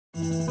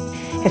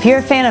If you're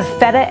a fan of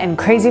feta and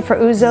crazy for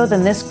ouzo,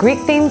 then this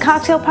Greek-themed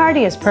cocktail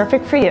party is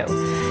perfect for you.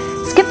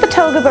 Skip the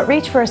toga but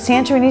reach for a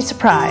Santorini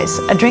Surprise,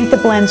 a drink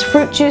that blends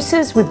fruit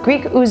juices with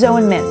Greek ouzo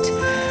and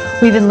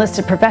mint. We've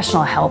enlisted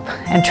professional help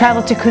and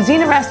traveled to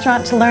Kouzina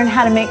Restaurant to learn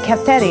how to make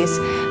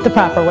Keftedes the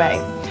proper way.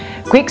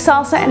 Greek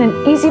salsa and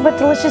an easy but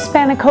delicious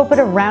Spanikopita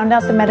to round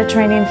out the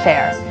Mediterranean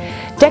fare.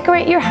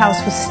 Decorate your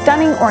house with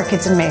stunning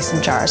orchids and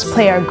mason jars,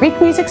 play our Greek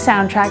music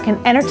soundtrack,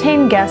 and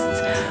entertain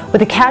guests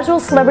with a casual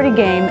celebrity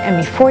game, and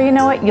before you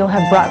know it, you'll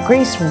have brought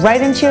Greece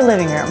right into your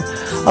living room.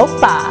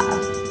 Opa!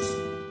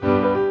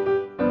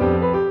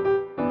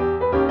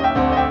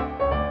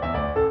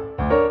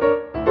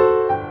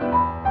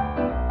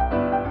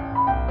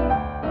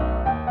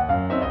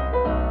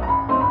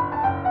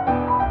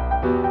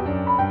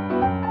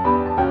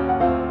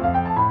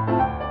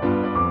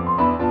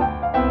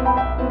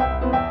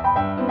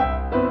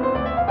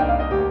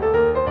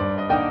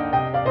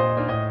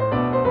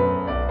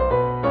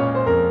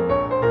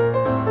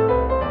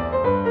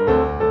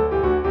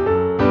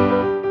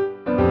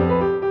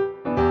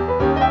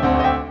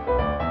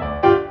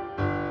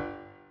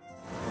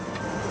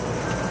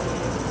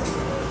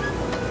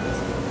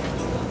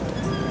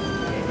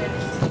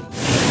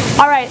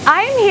 All right,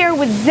 I am here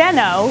with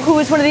Xeno, who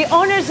is one of the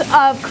owners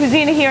of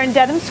Kouzina here in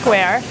Dedham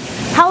Square.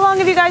 How long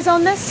have you guys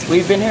owned this?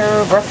 We've been here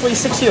roughly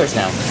 6 years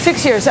now.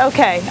 6 years,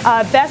 okay.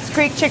 Best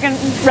Greek chicken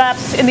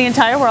wraps in the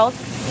entire world.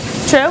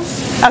 True?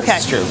 Okay.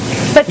 It's true.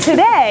 But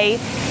today,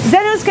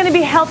 Xeno's going to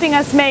be helping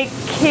us make,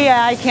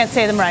 I can't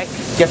say them right.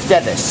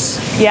 Keftedes.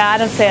 Yeah, I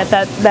don't say it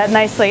that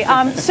nicely.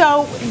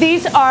 So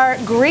these are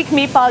Greek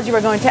meatballs. You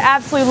are going to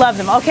absolutely love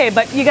them. Okay,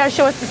 but you got to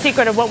show us the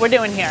secret of what we're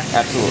doing here.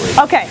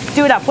 Absolutely. Okay,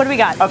 do it up. What do we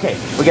got? Okay,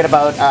 we get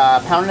about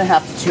 1.5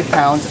 pounds to 2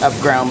 pounds of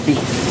ground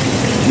beef.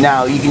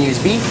 Now, you can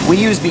use beef. We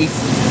use beef.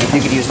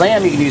 You can use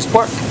lamb. You can use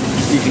pork.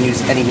 You can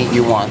use any meat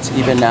you want,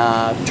 even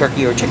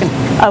turkey or chicken.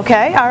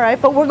 Okay, all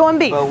right, but we're going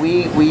beef. But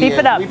we beef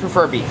it up. We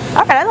prefer beef.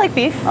 Okay, I like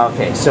beef.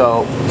 Okay,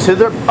 so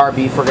to our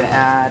beef, we're going to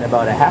add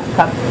about a half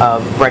cup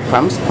of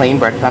breadcrumbs, plain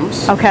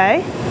breadcrumbs.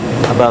 Okay.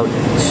 About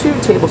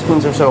 2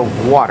 tablespoons or so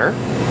of water.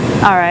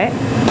 All right.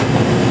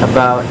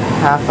 About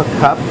half a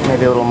cup,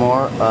 maybe a little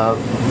more, of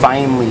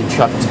finely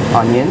chopped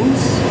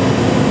onions.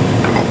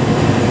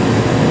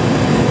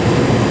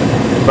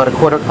 About a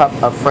 1/4 cup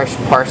of fresh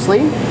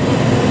parsley.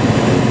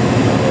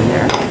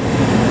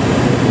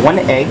 1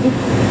 egg,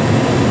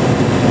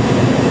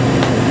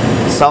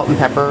 salt and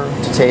pepper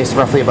to taste,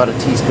 roughly about a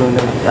tablespoon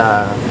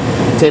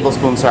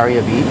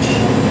of each,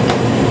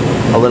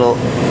 a little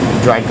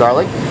dried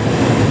garlic,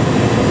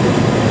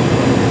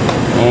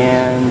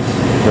 and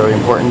very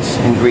important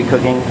in Greek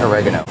cooking,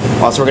 oregano.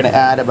 Also, we're going to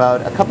add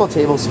about a couple of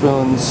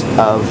tablespoons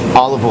of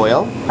olive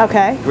oil.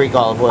 Okay. Greek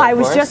olive oil, I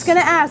was just going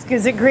to ask,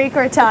 is it Greek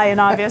or Italian,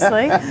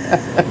 obviously?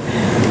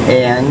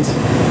 And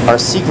our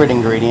secret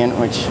ingredient,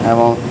 which I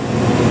won't...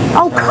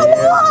 Oh, come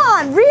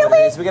on!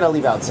 Really? We gotta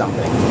leave out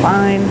something.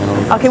 Fine.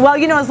 Okay, well,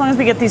 you know, as long as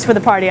we get these for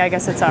the party, I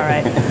guess it's all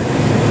right.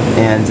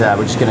 And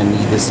we're just gonna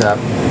knead this up.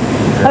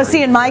 Oh,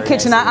 see, in my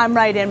kitchen, I'm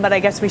right in, but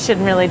I guess we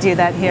shouldn't really do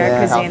that here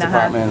at Kouzina, health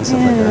department and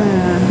stuff like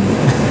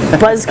that.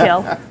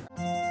 Buzzkill.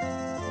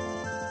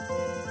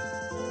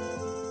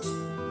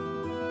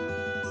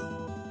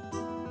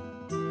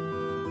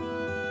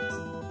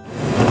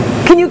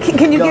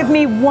 Can you give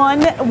me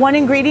one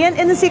ingredient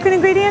in the secret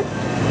ingredient?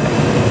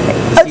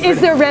 Is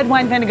there red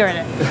wine vinegar in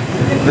it?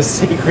 The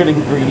secret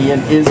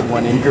ingredient is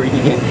 1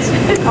 ingredient.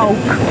 Oh,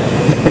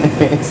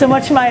 so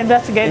much for my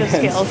investigative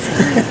skills.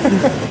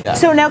 Yeah.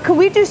 So now, can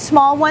we do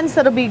small ones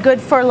that'll be good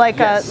for like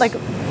yes.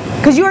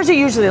 because yours are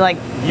usually like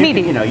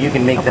meaty. You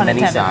can make them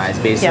any size,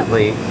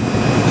 basically. Yep.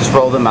 Just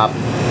roll them up.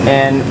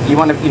 And you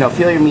want to,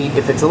 feel your meat.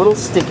 If it's a little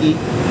sticky,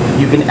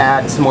 you can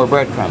add some more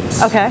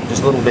breadcrumbs. Okay.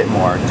 Just a little bit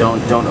more.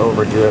 Don't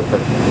overdo it.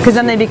 Because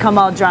then they become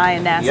all dry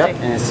and nasty. Yep.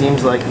 And it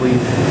seems like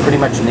we've pretty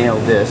much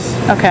nailed this.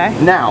 Okay.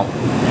 Now,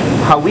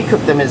 how we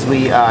cook them is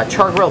we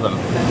char grill them.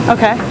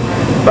 Okay.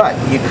 But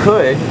you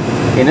could,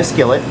 in a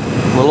skillet,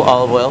 a little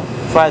olive oil,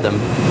 fry them.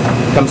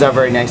 Comes out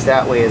very nice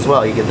that way as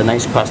well. You get the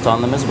nice crust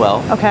on them as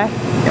well. Okay.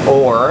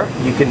 Or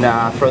you can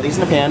throw these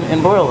in a pan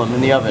and broil them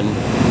in the oven.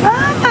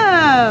 Oh.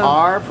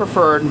 Our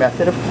preferred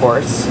method, of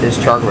course, is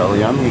char grilling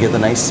them. You get the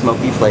nice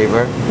smoky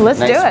flavor. Let's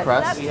do it.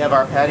 Crust. We have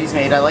our patties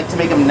made. I like to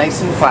make them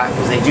nice and flat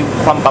because they do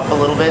plump up a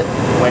little bit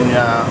when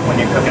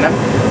you're cooking them.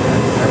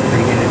 Our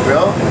preheated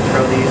grill. I'm going to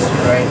throw these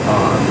right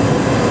on.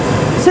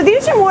 So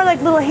these are more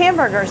like little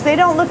hamburgers. They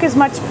don't look as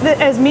much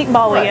as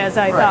meatball-y as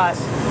I thought.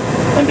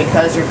 And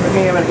because you're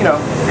cooking them at,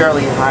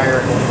 fairly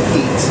higher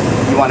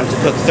heat, you want them to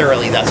cook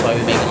thoroughly. That's why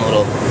we make them a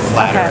little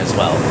flatter as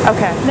well.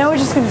 Okay. Now we're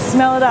just going to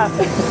smell it up.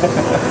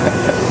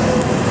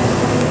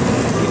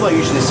 People are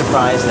usually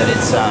surprised that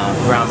it's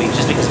ground beef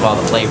just because of all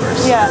the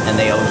flavors. Yeah. And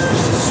they always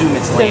just assume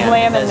it's lamb. There's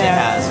lamb in there.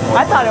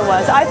 I thought it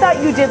was. I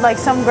thought you did like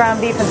some ground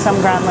beef and some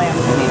ground lamb.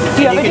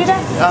 Do you ever do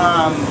that?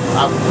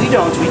 We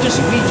don't. We just.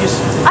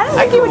 I don't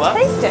think you would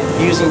taste it.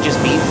 Using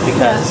just beef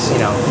because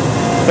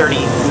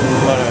 30.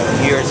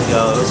 years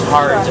ago, it was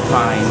hard to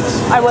find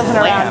I wasn't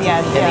lamb around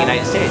yet. in the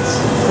United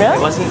States. Really?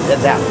 It wasn't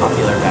that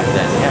popular back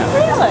then, yeah.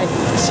 Really?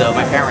 So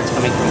my parents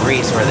coming from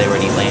Greece where they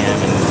would eat lamb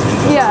and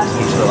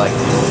used to like,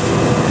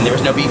 and there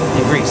was no beef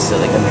in Greece, so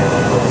they come here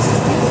like,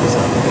 so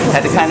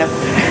had to kind of...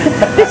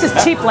 This is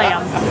cheap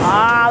lamb.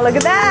 Ah, look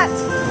at that.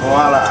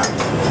 Voila.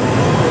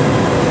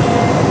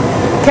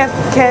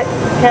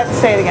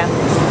 Say it again.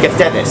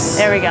 Keftedes.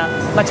 There we go.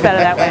 Much better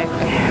that way.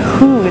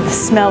 Ooh,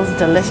 this smells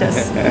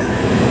delicious.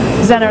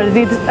 Xeno,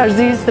 are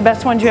these the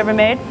best ones you ever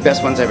made?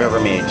 Best ones I've ever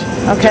made.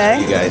 Okay. Just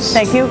for you guys.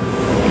 Thank you.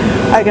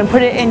 I can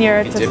put it in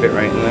your... You dip it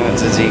right in the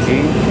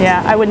tzatziki.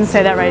 Yeah, I wouldn't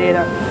say that right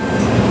either.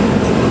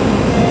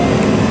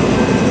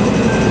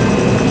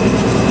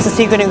 It's a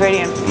secret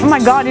ingredient. Oh my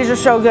God, these are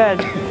so good.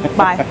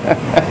 Bye.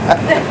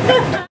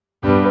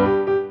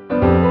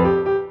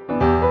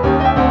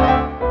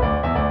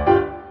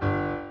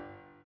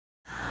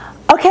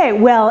 Okay,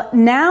 well,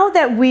 now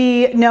that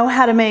we know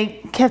how to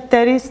make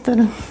keftedes,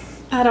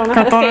 I don't know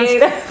how to say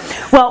it.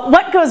 Well,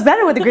 what goes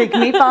better with a Greek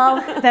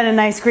meatball than a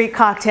nice Greek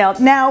cocktail?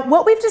 Now,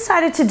 what we've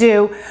decided to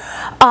do,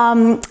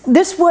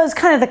 this was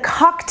kind of the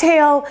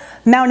cocktail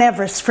Mount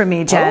Everest for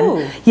me, Jen.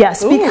 Ooh.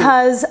 Yes, Ooh.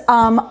 because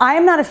I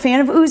am not a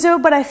fan of ouzo,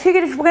 but I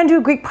figured if we're going to do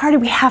a Greek party,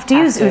 we have to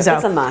use ouzo.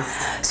 It's a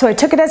must. So I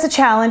took it as a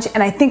challenge,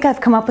 and I think I've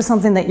come up with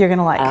something that you're going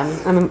to like.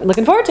 I'm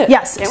looking forward to it.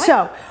 Yes,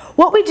 so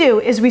what we do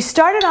is we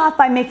started off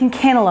by making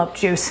cantaloupe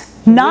juice.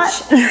 Which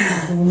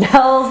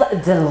smells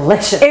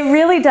delicious. It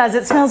really does.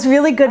 It smells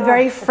really good,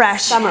 very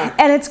fresh. Summer.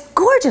 And it's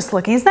gorgeous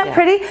looking. Isn't that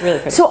pretty? Really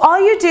pretty. So all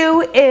you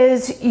do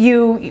is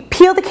you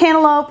peel the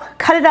cantaloupe,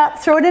 cut it up,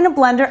 throw it in a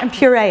blender, and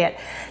puree it.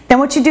 Then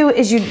what you do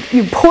is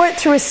you pour it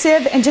through a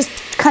sieve and just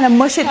kind of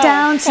mush it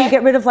down so you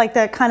get rid of like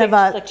the kind of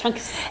like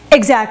chunks.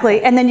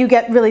 Exactly. And then you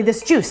get really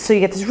this juice. So you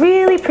get this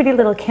really pretty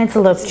little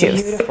cantaloupe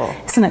juice. Beautiful.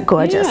 Isn't it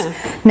gorgeous?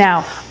 Yeah.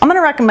 Now, I'm going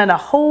to recommend a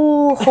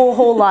whole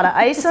lot of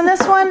ice on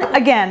this one.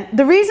 Again,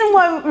 the reason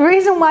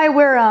why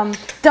we're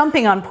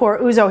dumping on poor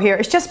ouzo here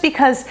is just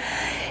because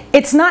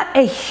it's not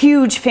a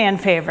huge fan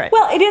favorite.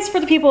 Well, it is for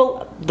the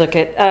people. Look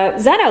at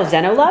Xeno.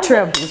 Xeno loves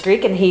it. He's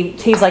Greek, and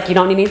he's like, you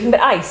don't need anything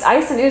but ice.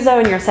 Ice and ouzo,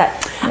 and you're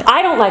set.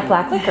 I don't like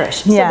black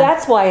licorice, so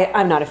that's why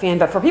I'm not a fan.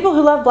 But for people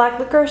who love black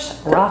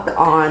licorice, rock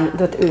on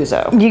with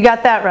ouzo. You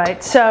got that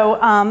right. So,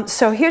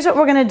 so here's what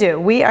we're going to do.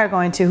 We are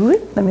going to,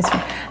 let me see.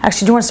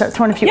 Actually, do you want to start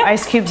throwing a few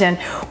ice cubes in?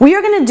 We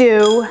are going to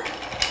do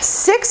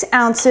 6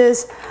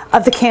 ounces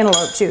of the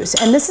cantaloupe juice,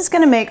 and this is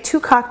going to make 2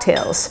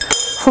 cocktails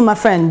for my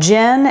friend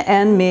Jen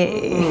and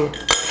me.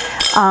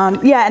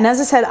 Yeah, and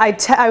as I said,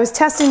 I was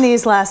testing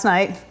these last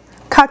night.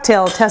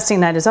 Cocktail testing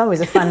night is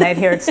always a fun night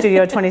here at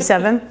Studio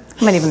 27.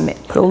 I might even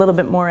put a little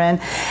bit more in.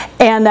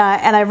 And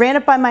I ran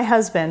it by my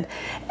husband,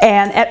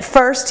 and at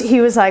first he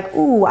was like,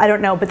 ooh, I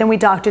don't know, but then we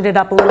doctored it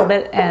up a little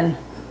bit, and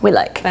we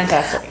like.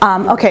 Fantastic.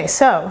 Okay,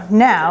 so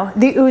now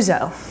the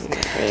ouzo.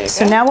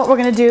 So now what we're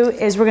going to do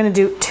is we're going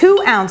to do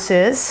 2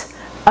 ounces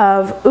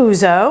of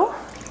ouzo,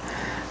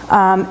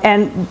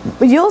 and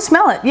you'll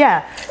smell it,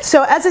 yeah.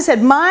 So as I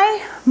said, my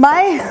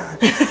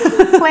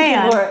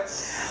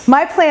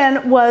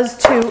plan was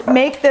to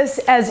make this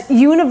as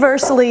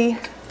universally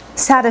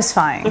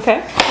satisfying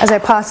as I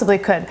possibly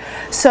could.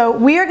 So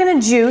we are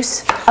going to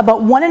juice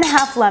about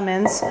 1.5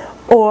 lemons,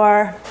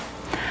 or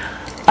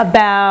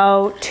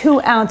about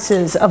 2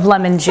 ounces of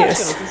lemon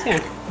juice.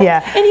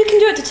 Yeah. And you can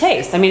do it to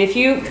taste. I mean, if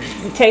you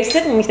taste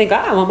it and you think, oh,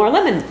 I want more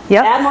lemon,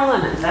 add more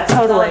lemon. That's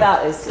what it's all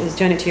about, is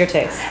doing it to your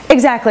taste.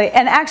 Exactly.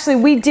 And actually,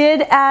 we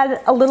did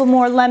add a little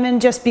more lemon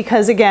just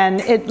because, again,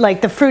 it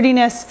like the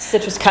fruitiness.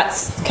 Citrus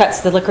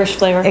cuts the licorice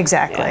flavor.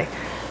 Exactly.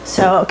 Yeah.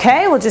 So,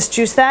 okay, we'll just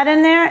juice that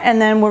in there, and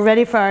then we're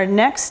ready for our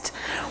next,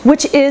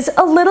 which is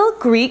a little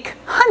Greek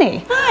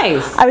honey.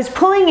 Nice. I was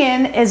pulling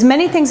in as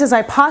many things as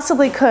I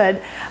possibly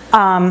could,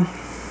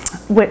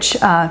 which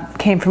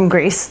came from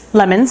Greece.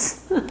 Lemons.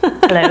 Hello.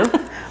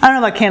 I don't know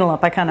about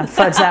cantaloupe. I kind of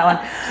fudged that one.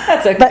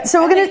 That's okay. But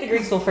so we're gonna. The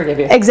Greeks will forgive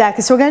you.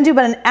 Exactly. So we're gonna do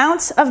about 1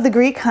 ounce of the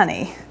Greek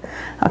honey.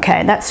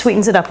 Okay, that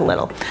sweetens it up a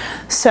little.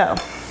 So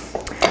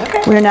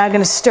we're now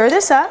gonna stir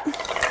this up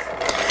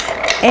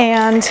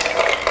and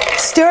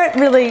stir it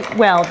really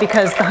well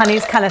because the honey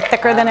is kind of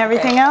thicker than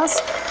everything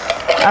else.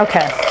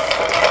 Okay.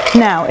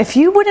 Now, if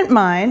you wouldn't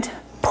mind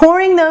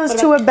pouring those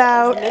to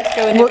about,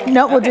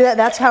 no, we'll do that.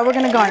 That's how we're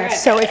going to garnish.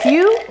 So if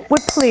you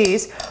would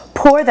please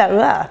pour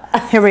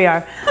that, here we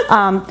are,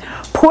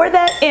 pour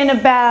that in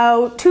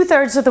about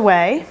 2/3 of the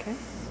way.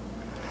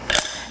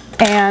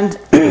 And,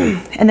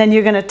 and then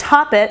you're going to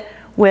top it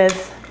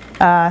with,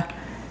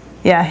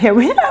 yeah, here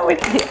we are.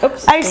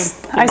 Oops,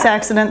 ice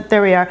accident.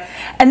 There we are.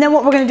 And then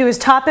what we're going to do is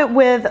top it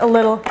with a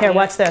little, here,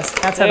 watch this.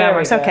 That's how that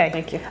works. Okay.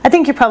 Thank you. I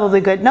think you're probably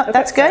good. No,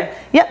 that's good.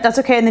 Yep, that's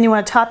okay. And then you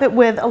want to top it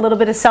with a little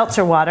bit of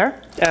seltzer water.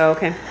 Oh,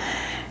 okay.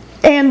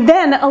 And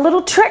then a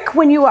little trick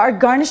when you are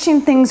garnishing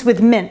things with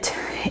mint.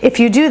 If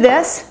you do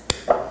this,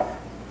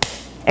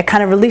 it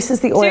kind of releases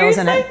the oils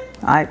in it.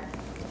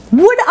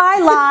 Would I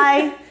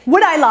lie?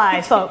 Would I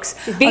lie, folks?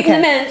 She's beating the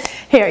mint.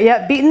 Here,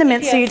 yeah, beating the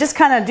mint. So you just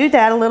kind of do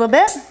that a little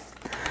bit.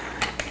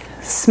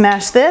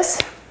 Smash this.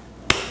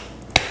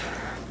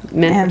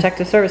 Mint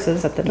Protective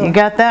Services at the door. You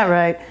got that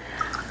right.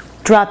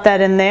 Drop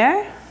that in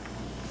there.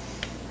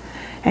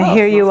 And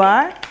here you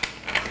are.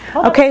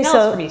 Okay,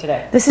 so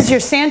this is your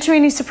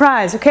Santorini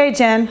Surprise. Okay,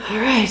 Jen. All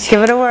right.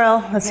 Give it a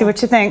whirl. Let's see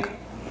what you think.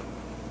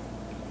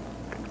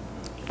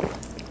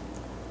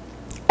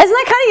 Isn't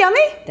that kind of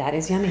yummy? That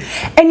is yummy.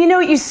 And you know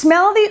what? You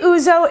smell the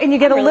ouzo and you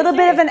get a little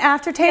bit of an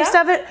aftertaste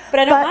of it. But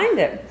I don't mind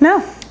it. No.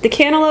 The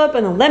cantaloupe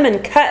and the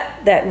lemon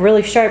cut that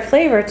really sharp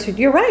flavor.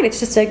 You're right. It's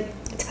just a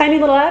tiny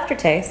little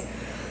aftertaste.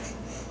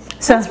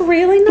 So that's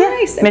really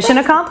nice. Yeah. Mission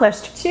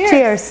accomplished. Cheers.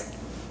 Cheers.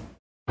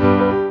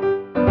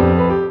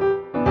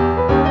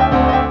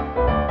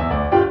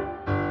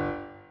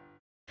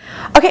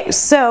 Okay,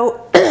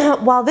 so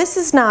while this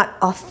is not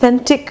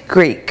authentic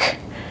Greek,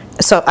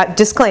 so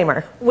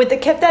disclaimer. With the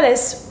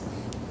Keftedes.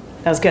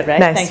 That was good, right?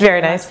 Nice, Thank you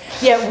very nice.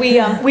 Yeah,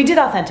 we did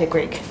authentic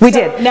Greek. We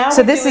did. Now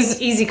so we're this doing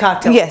is easy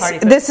cocktail party.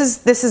 Yes,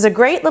 this is a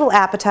great little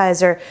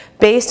appetizer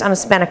based on a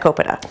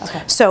Spanikopita.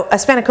 Okay. So a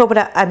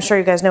Spanikopita, I'm sure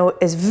you guys know,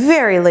 is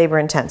very labor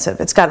intensive.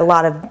 It's got a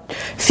lot of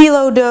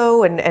phyllo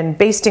dough and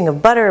basting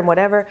of butter and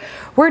whatever.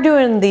 We're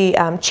doing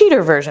the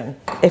cheater version,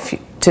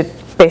 to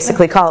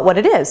basically call it what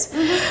it is.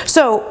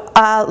 So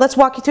let's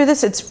walk you through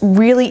this. It's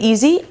really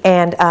easy,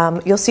 and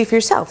you'll see for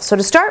yourself. So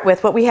to start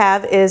with, what we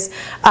have is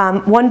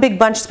one big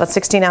bunch, it's about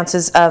 16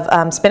 ounces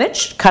of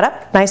spinach, cut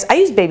up, nice. I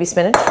use baby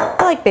spinach.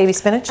 I like baby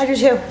spinach. I do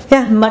too.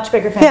 Yeah. Much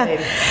bigger fan of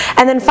baby.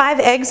 And then 5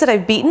 eggs that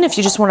I've beaten, if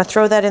you just want to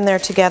throw that in there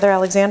together,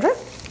 Alexandra.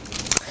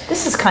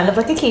 This is kind of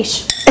like a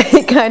quiche.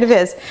 It kind of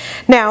is.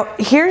 Now,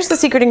 here's the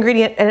secret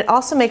ingredient, and it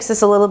also makes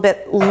this a little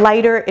bit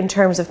lighter in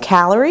terms of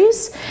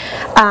calories.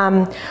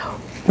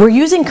 We're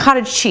using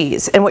cottage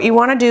cheese, and what you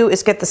want to do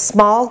is get the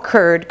small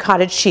curd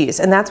cottage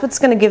cheese, and that's what's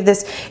going to give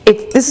this.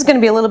 This is going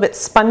to be a little bit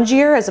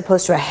spongier as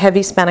opposed to a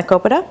heavy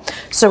Spanikopita.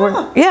 So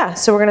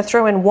we're going to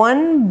throw in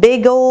one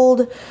big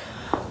old.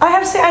 I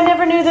have to say, I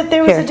never knew that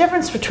there was a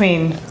difference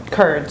between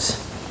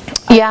curds.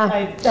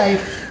 Yeah.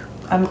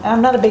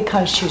 I'm not a big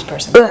cottage cheese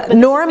person.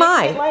 Nor am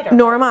I.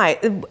 Nor am I.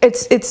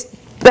 It's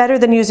better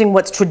than using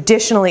what's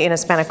traditionally in a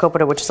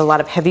Spanikopita, which is a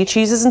lot of heavy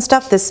cheeses and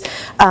stuff. This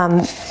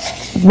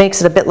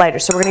makes it a bit lighter.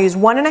 So we're going to use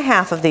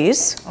 1.5 of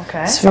these.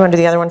 Okay. So if you want to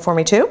do the other one for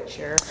me too.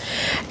 Sure.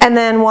 And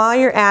then while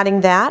you're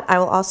adding that, I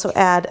will also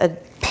add a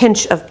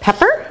pinch of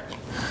pepper,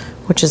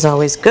 which is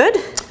always good.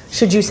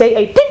 Should you say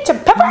a pinch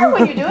of pepper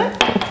when you do it?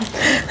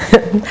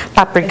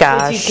 Paprika.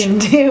 That's what you can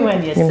do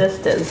when your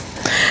sisters.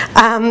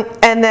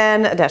 And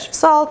then a dash of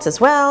salt as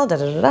well.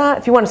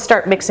 If you want to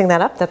start mixing that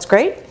up, that's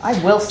great. I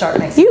will start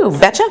mixing. You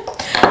betcha.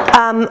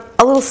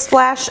 A little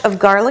splash of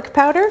garlic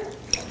powder.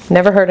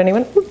 Never hurt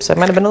anyone. Oops, I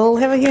might have been a little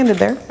heavy-handed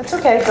there. That's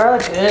okay.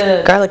 Garlic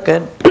good. Garlic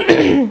good.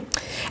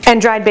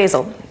 And dried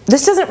basil.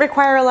 This doesn't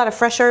require a lot of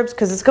fresh herbs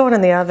because it's going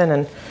in the oven.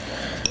 And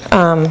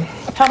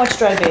how much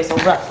dried basil,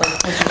 roughly?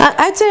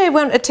 I'd say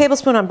a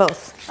tablespoon on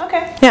both.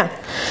 Okay. Yeah.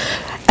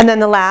 And then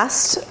the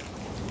last,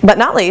 but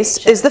not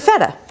least, is the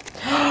feta.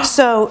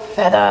 So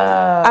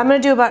feta. I'm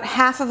going to do about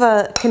half of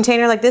a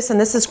container like this, and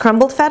this is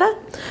crumbled feta.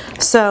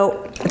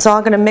 So it's all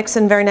going to mix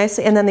in very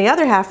nicely. And then the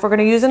other half we're going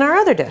to use in our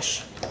other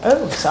dish.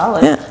 Oh,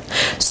 solid. Yeah.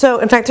 So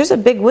in fact, there's a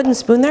big wooden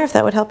spoon there if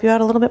that would help you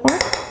out a little bit more.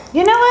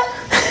 You know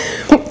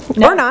what?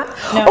 No. Or not.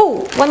 No.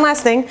 Oh, one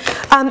last thing.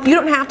 You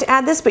don't have to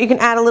add this, but you can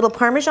add a little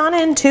Parmesan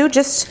in too.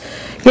 Just,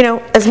 you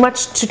know, as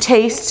much to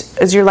taste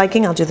as you're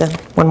liking. I'll do the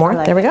one more.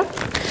 There we go.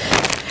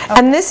 Okay.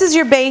 And this is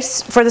your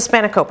base for the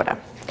Spanikopita.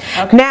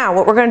 Okay. Now,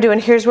 what we're going to do,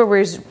 and here's where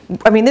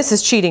this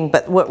is cheating,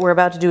 but what we're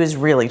about to do is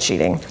really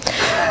cheating.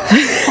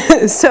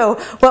 So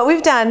what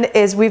we've done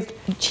is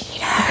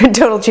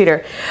total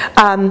cheater.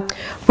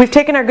 We've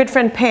taken our good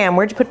friend Pam.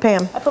 Where'd you put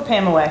Pam? I put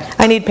Pam away.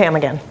 I need Pam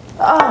again.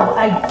 Oh,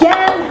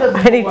 again? Good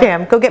I need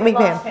Pam. Go get me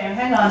Pam. Pam.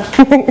 Hang on.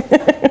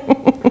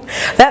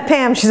 That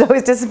Pam, she's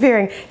always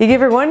disappearing. You give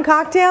her one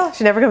cocktail,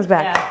 she never comes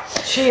back.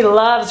 Yeah, she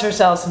loves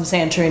herself some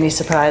Santorini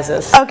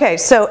Surprises. Okay,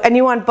 so, and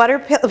you want butter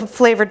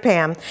flavored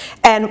Pam,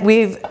 and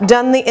we've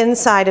done the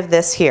inside of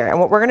this here. And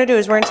what we're gonna do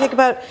is we're gonna take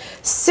about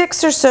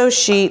 6 or so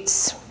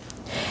sheets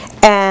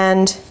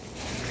and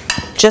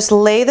just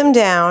lay them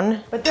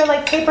down. But they're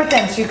like paper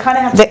thin, so you kind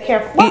of have to be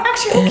careful. Well,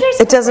 actually, who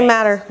cares? It doesn't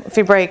matter if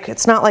you break.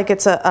 It's not like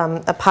it's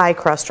a pie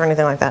crust or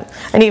anything like that.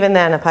 And even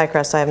then, a pie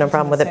crust, I have no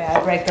problem with it.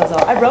 I break those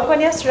all. I broke one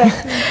yesterday.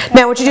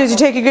 Now, what you do is you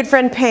take your good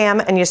friend Pam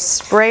and you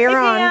spray her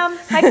on.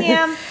 Hi,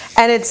 Pam.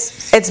 And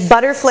it's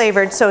butter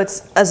flavored, so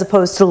it's as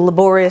opposed to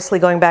laboriously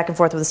going back and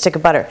forth with a stick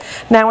of butter.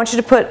 Now, I want you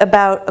to put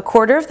about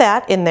 1/4 of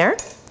that in there.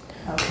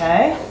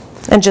 Okay.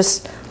 And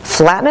just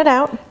flatten it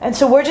out. And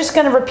so we're just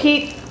going to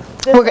repeat.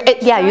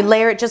 Yeah, you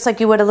layer it just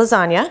like you would a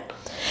lasagna.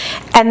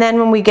 And then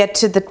when we get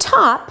to the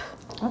top.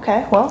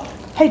 Okay, well,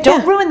 hey,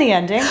 don't ruin the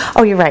ending.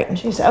 Oh, you're right.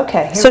 Jeez,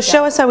 okay. So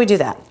show us how we do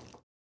that.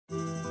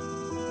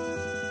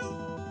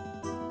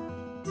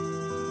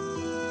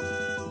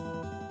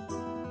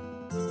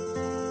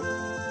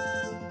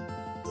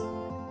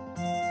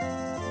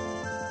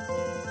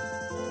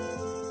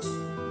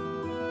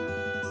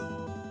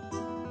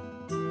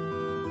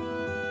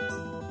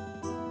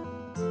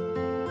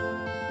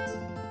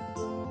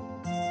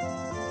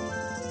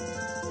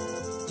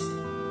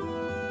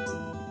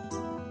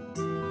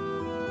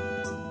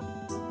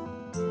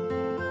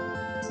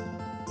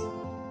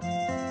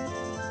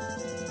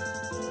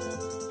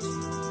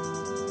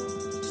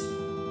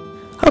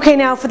 Okay,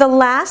 now for the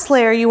last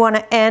layer, you want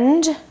to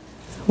end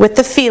with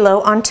the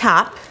phyllo on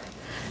top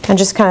and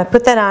just kind of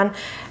put that on.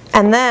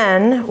 And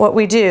then what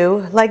we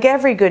do, like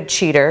every good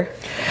cheater,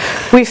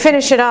 we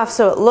finish it off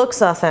so it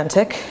looks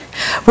authentic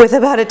with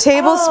about a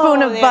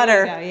tablespoon of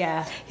butter. You go,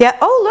 yeah. Yeah.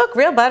 Oh, look,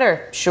 real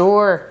butter.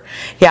 Sure.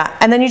 Yeah.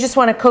 And then you just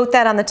want to coat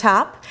that on the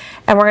top.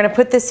 And we're going to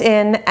put this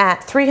in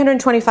at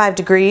 325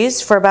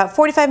 degrees for about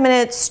 45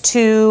 minutes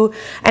to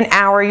an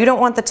hour. You don't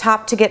want the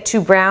top to get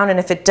too brown, and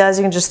if it does,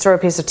 you can just throw a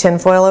piece of tin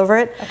foil over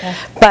it. Okay.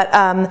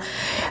 But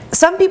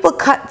some people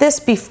cut this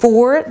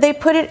before they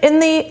put it in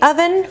the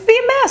oven. It'd be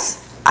a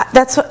mess.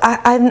 That's what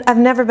I've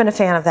never been a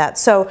fan of that.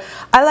 So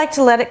I like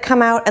to let it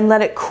come out and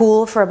let it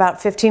cool for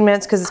about 15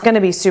 minutes because it's going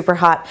to be super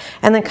hot,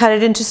 and then cut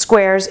it into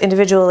squares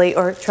individually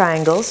or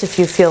triangles if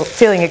you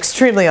feeling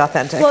extremely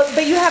authentic. Well,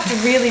 but you have to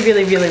really,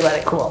 really, really let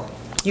it cool.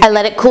 I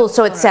let it cool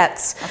so it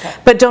sets. Okay.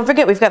 But don't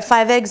forget, we've got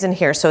 5 eggs in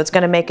here, so it's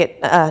going to make it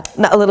a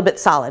little bit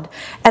solid.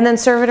 And then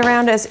serve it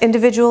around as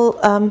individual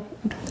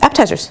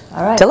appetizers.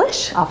 All right.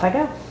 Delish. Off I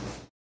go.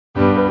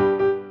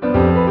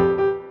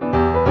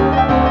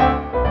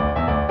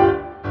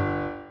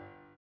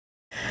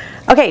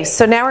 Okay,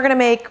 so now we're going to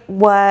make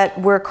what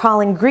we're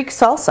calling Greek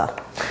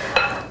salsa.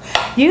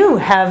 You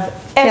have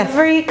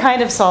every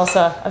kind of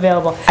salsa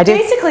available. I do.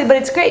 Basically, but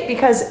it's great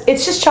because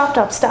it's just chopped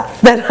up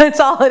stuff. That's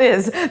all it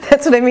is.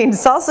 That's what I mean.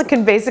 Salsa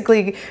can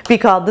basically be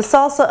called the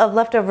salsa of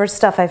leftover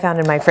stuff I found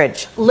in my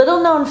fridge.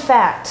 Little known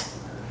fact,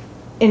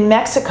 in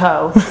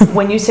Mexico,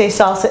 when you say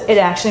salsa, it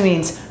actually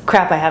means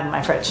crap I have in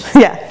my fridge.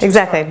 Yeah,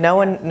 exactly. No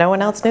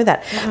one else knew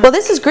that. Well,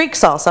 this is Greek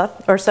salsa,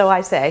 or so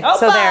I say. Opa!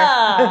 So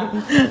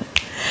there.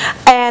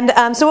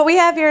 And so what we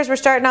have here is we're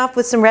starting off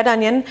with some red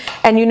onion,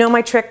 and you know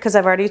my trick because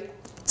I've already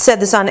said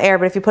this on air,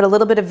 but if you put a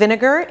little bit of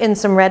vinegar in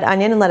some red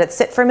onion and let it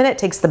sit for a minute, it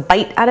takes the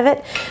bite out of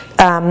it.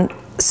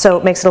 So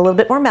it makes it a little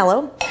bit more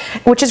mellow,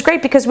 which is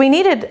great because we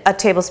needed a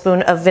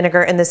tablespoon of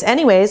vinegar in this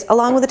anyways,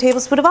 along with a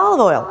tablespoon of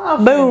olive oil.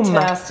 Oh, boom.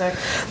 Fantastic.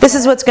 This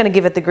is what's going to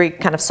give it the Greek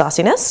kind of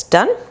sauciness.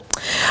 Done.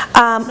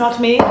 Not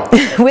me.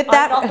 With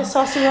that, I'm not the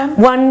saucy one.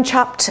 1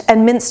 chopped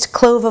and minced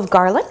clove of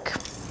garlic.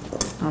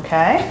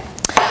 Okay.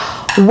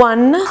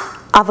 1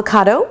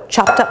 avocado,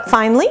 chopped up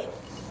finely.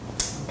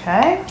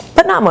 Okay.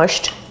 But not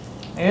mushed.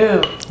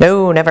 Ooh.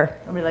 No, never.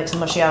 Nobody likes a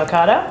mushy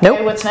avocado. Nope.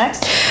 Okay, what's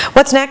next?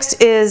 What's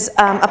next is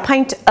a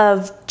pint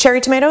of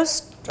cherry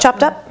tomatoes,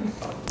 chopped up.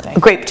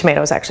 Grape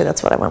tomatoes, actually,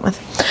 that's what I went with.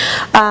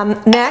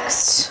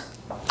 Next,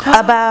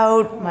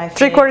 about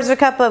 3/4 of a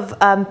cup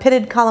of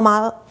pitted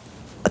Kalamata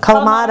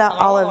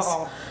olives.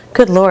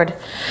 Good Lord.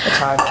 It's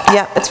hard.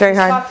 Yeah, it's very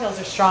hard. Cocktails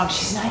are strong.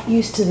 She's not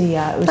used to the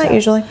Ouzo. Not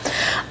usually.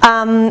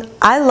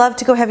 I love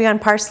to go heavy on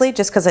parsley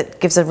just because it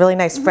gives a really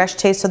nice fresh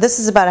taste. So this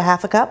is about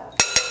 1/2 cup.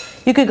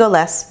 You could go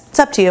less. It's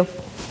up to you.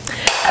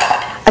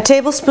 A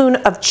tablespoon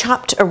of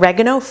chopped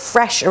oregano,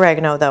 fresh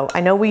oregano though.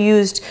 I know we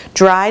used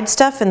dried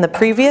stuff in the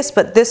previous,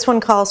 but this one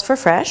calls for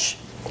fresh.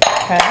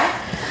 Okay.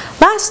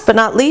 Last but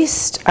not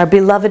least, our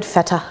beloved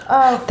feta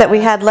that we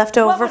had left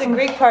over. What would a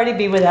Greek party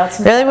be without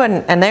some Really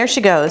wouldn't. And there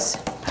she goes.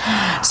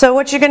 So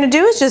what you're going to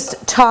do is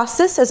just toss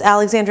this, as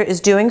Alexandra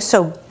is doing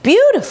so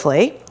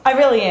beautifully. I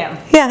really am.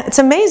 Yeah, it's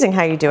amazing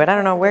how you do it. I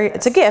don't know where,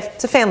 it's a gift.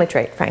 It's a family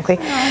trait, frankly.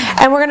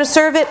 And we're going to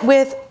serve it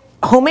with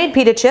homemade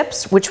pita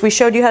chips, which we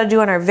showed you how to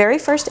do on our very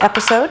first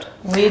episode.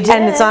 We did.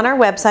 And it's on our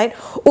website,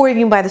 or you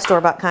can buy the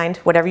store-bought kind,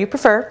 whatever you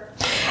prefer.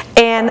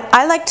 And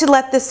I like to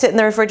let this sit in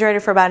the refrigerator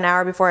for about an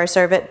hour before I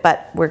serve it,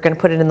 but we're going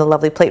to put it in the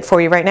lovely plate for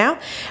you right now.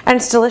 And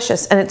it's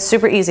delicious, and it's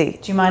super easy.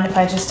 Do you mind if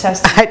I just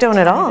test it? I don't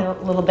at all.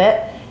 A little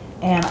bit,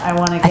 and I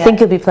want to get... I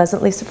think you'll be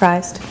pleasantly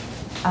surprised.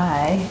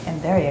 I am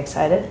very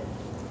excited.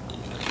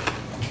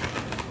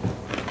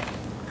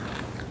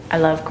 I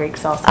love Greek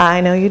salsa.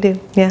 I know you do,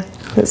 yeah.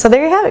 So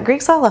there you have it,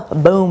 Greek salsa.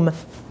 Boom.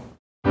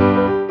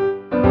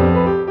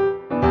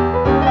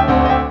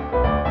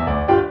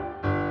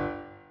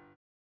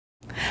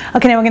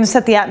 Okay, now we're going to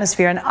set the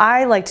atmosphere, and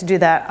I like to do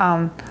that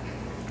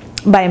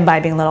by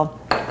imbibing a little.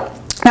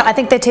 Now, I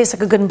think they taste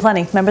like a Good and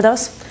Plenty. Remember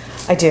those?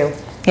 I do.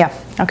 Yeah.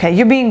 Okay,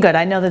 you're being good.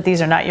 I know that these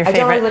are not your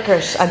favorite. I don't like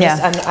licorice.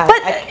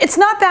 But it's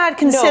not bad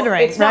considering,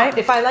 no, it's right? Not.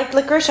 If I liked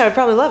licorice, I would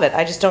probably love it.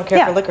 I just don't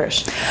care for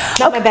licorice.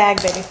 Not my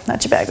bag, baby.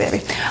 Not your bag,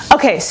 baby.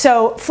 Okay,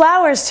 so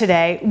flowers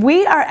today.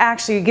 We are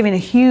actually giving a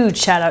huge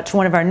shout out to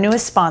one of our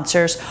newest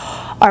sponsors,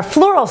 our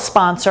floral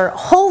sponsor,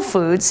 Whole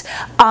Foods.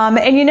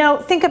 And you know,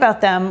 think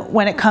about them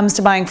when it comes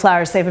to buying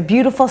flowers. They have a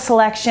beautiful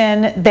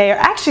selection. They are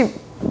actually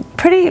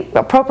pretty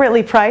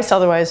appropriately priced,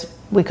 otherwise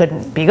we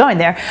couldn't be going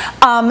there.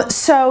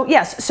 So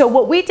yes, so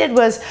what we did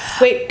was...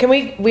 Wait,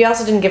 we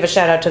also didn't give a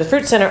shout out to the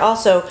Fruit Center.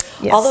 Also,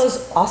 all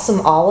those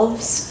awesome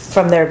olives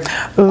from their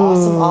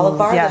awesome olive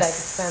bar that I could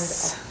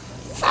spend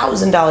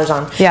 $1,000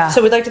 on. Yeah.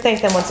 So we'd like to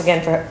thank them once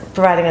again for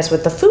providing us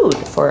with the food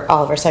for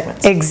all of our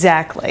segments.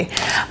 Exactly.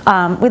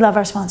 We love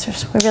our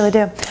sponsors. We really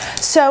do.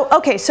 So,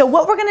 okay, so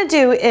what we're going to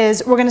do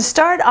is we're going to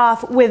start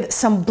off with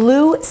some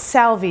blue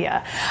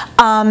salvia.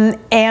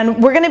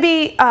 And we're going to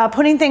be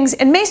putting things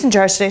in mason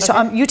jars today.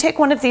 So you take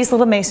one of these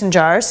little mason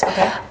jars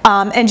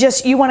and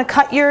just, you want to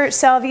cut your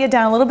salvia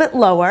down a little bit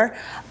lower.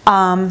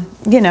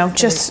 You know,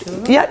 just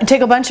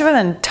take a bunch of them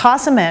and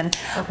toss them in.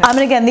 Okay. And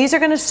again, these are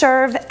going to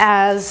serve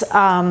as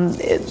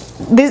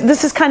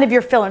this is kind of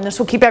your filler, and this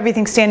will keep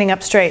everything standing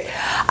up straight.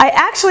 I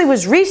actually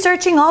was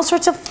researching all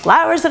sorts of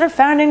flowers that are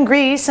found in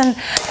Greece, and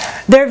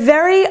they're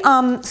very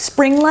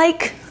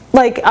spring-like,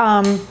 like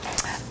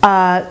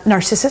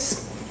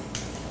narcissus.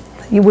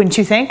 Wouldn't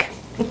you think?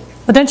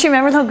 Well, don't you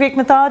remember the whole Greek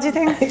mythology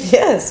thing?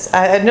 Yes,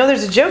 I know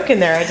there's a joke in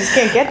there. I just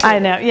can't get to it. I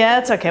know. Yeah,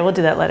 it's okay. We'll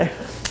do that later.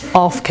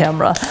 Off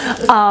camera.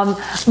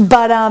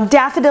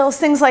 Daffodils,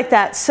 things like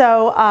that.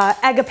 So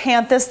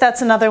agapanthus,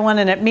 that's another one,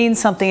 and it means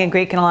something in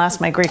Greek, and I'll ask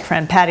my Greek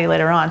friend Patty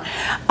later on.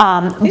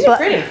 These are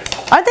pretty.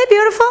 Aren't they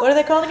beautiful? What are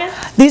they called again?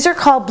 These are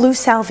called blue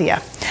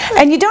salvia.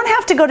 And you don't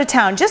have to go to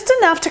town, just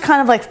enough to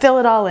kind of like fill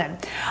it all in.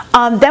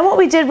 Then what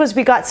we did was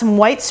we got some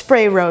white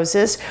spray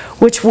roses,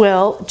 which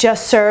will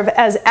just serve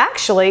as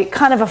actually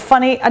kind of a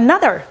funny,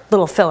 another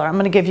little filler. I'm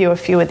going to give you a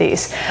few of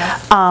these.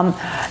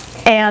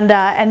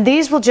 And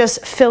these will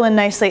just fill in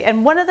nicely.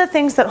 And one of the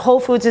things that Whole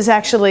Foods is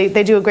actually,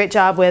 they do a great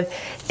job with,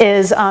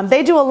 is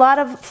they do a lot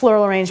of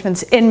floral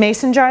arrangements in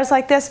mason jars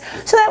like this.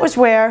 So that was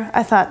where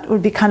I thought it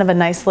would be kind of a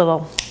nice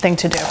little thing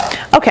to do.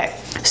 Okay,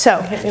 so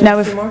now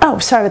we've, oh,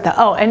 sorry about that.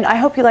 Oh, and I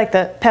hope you like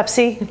the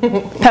Pepsi.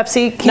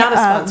 Pepsi. Not a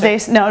sponsor.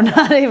 Base, no,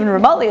 not even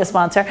remotely a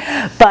sponsor.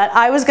 But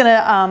I was going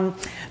to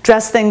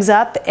dress things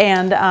up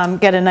and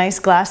get a nice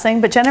glass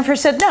thing. But Jennifer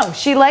said no,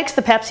 she likes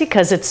the Pepsi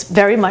because it's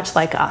very much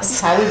like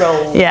us. That's how we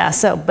roll. Yeah,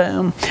 so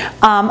boom.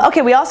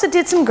 Okay, we also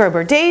did some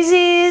Gerber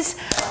daisies.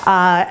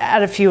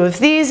 Add a few of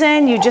these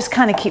in. You just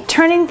kind of keep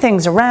turning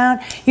things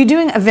around. You're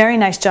doing a very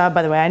nice job,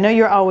 by the way. I know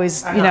you're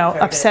always, you know,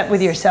 upset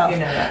with yourself. You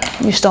know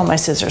that. You stole my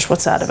scissors.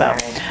 What's that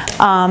about?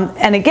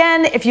 And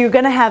again, if you're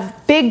going to have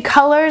big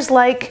colors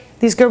like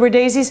these Gerber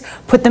daisies,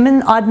 put them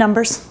in odd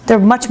numbers. They're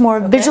much more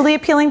visually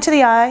appealing to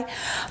the eye.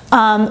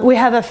 We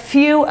have a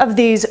few of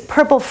these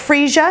purple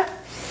freesia.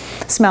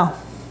 Smell.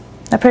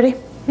 Isn't that pretty?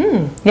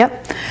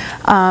 Yep.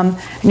 And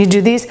you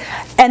do these.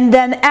 And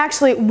then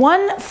actually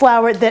one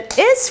flower that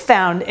is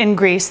found in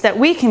Greece that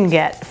we can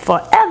get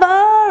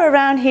forever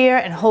around here,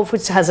 and Whole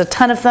Foods has a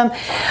ton of them,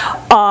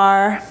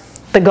 are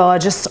the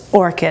gorgeous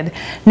orchid.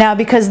 Now,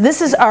 because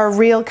this is our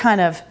real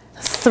kind of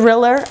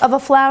thriller of a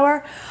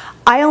flower,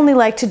 I only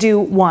like to do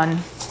one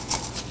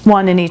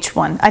in each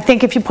one. I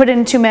think if you put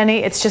in too many,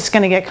 it's just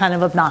going to get kind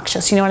of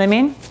obnoxious. You know what I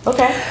mean?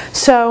 Okay.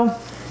 So,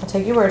 I'll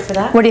take your word for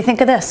that. What do you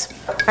think of this?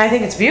 I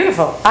think it's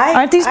beautiful.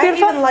 Aren't these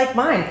beautiful? I even like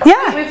mine.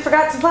 Yeah. We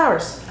forgot some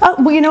flowers. Oh,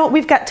 well, you know what?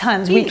 We've got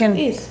tons. We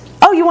can.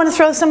 Oh, you want to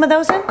throw some of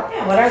those in?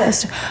 Yeah. What are they?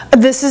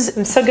 This is.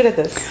 I'm so good at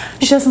this.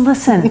 She doesn't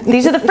listen.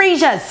 These are the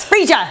freesias.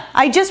 Freesia.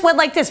 I just went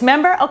like this.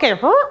 Remember? Okay.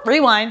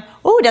 Rewind.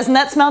 Ooh, doesn't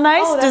that smell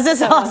nice? Oh, does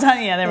this all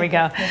sound? Yeah, there we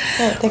go.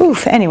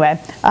 Oof. Anyway,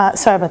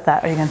 sorry about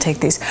that. Are you going to take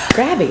these?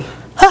 Grabby.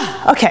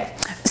 Okay.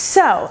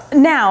 So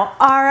now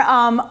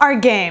our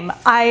game.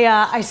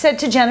 I said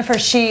to Jennifer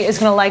she is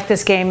going to like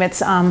this game.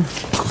 It's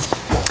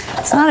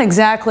not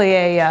exactly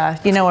a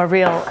you know, a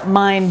real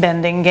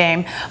mind-bending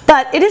game,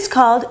 but it is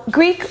called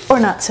Greek or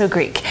Not So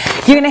Greek.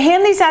 You're going to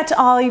hand these out to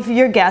all of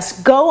your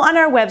guests. Go on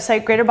our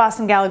website,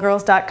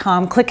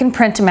 greaterbostongallagirls.com, click and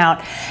print them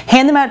out,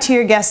 hand them out to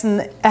your guests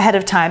ahead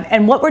of time.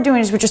 And what we're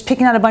doing is we're just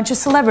picking out a bunch of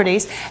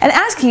celebrities and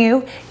asking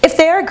you if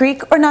they are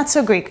Greek or not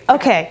so Greek.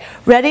 Okay,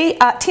 ready?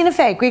 Tina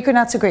Fey, Greek or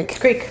not so Greek?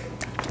 Greek.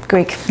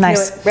 Greek,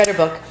 nice. Read her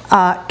book.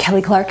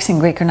 Kelly Clarkson,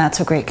 Greek or not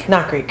so Greek?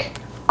 Not Greek.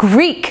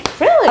 Greek.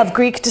 Really? Of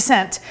Greek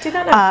descent. Did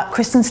not know.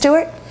 Kristen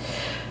Stewart?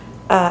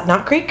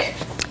 Not Greek.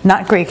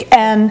 Not Greek.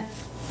 And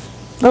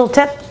little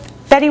tip,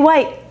 Betty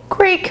White,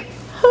 Greek.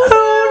 Who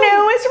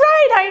knew is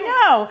right? I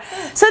know.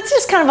 So it's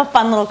just kind of a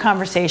fun little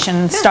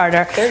conversation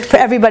starter for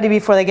everybody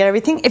before they get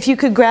everything. If you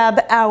could grab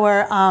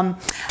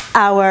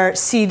our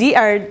CD,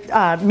 our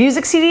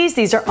music CDs,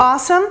 these are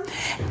awesome.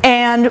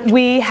 And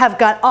we have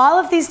got all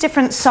of these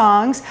different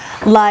songs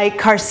like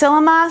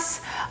Karsilamas,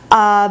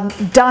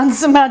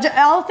 Dance Magic,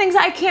 all things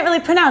I can't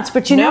really pronounce,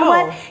 but you know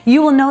what?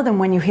 You will know them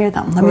when you hear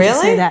them. Let me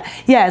just say that.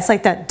 Yeah, it's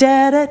like that.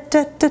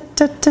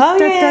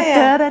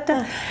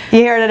 You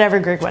hear it at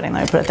every Greek wedding,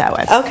 let me put it that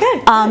way.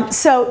 Okay.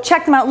 So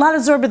check them out. A lot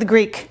of Zorba the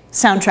Greek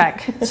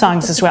soundtrack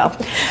songs as well.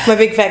 My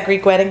Big Fat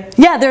Greek Wedding.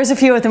 Yeah, there's a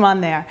few of them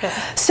on there.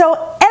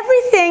 So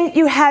everything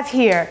you have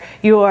here,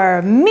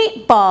 your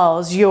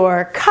meatballs,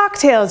 your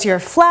cocktails, your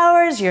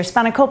flowers, your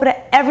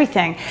Spanikopita,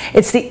 everything.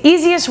 It's the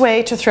easiest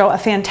way to throw a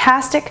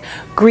fantastic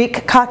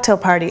Greek cocktail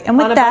party. And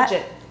with on a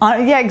budget.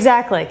 Yeah,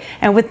 exactly.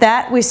 And with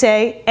that, we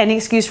say, any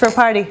excuse for a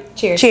party.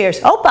 Cheers. Cheers.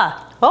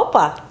 Opa.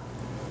 Opa.